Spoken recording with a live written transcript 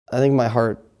I think my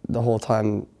heart the whole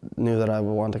time knew that I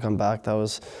would want to come back. That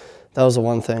was the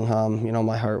one thing. You know,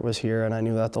 my heart was here, and I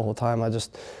knew that the whole time. I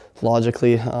just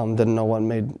logically didn't know what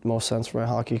made most sense for my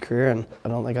hockey career, and I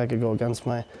don't think I could go against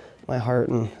my heart.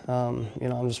 And you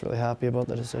know, I'm just really happy about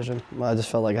the decision. I just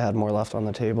felt like I had more left on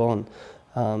the table,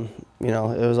 and you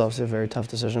know, it was obviously a very tough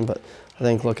decision. But I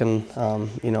think looking,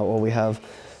 you know, what we have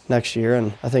next year,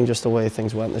 and I think just the way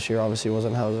things went this year obviously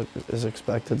wasn't how it was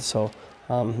expected. So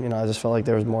you know, I just felt like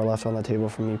there was more left on the table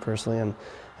for me personally and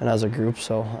as a group.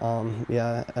 So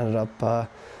yeah, it ended up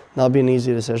not being an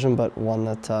easy decision, but one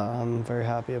that I'm very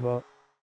happy about.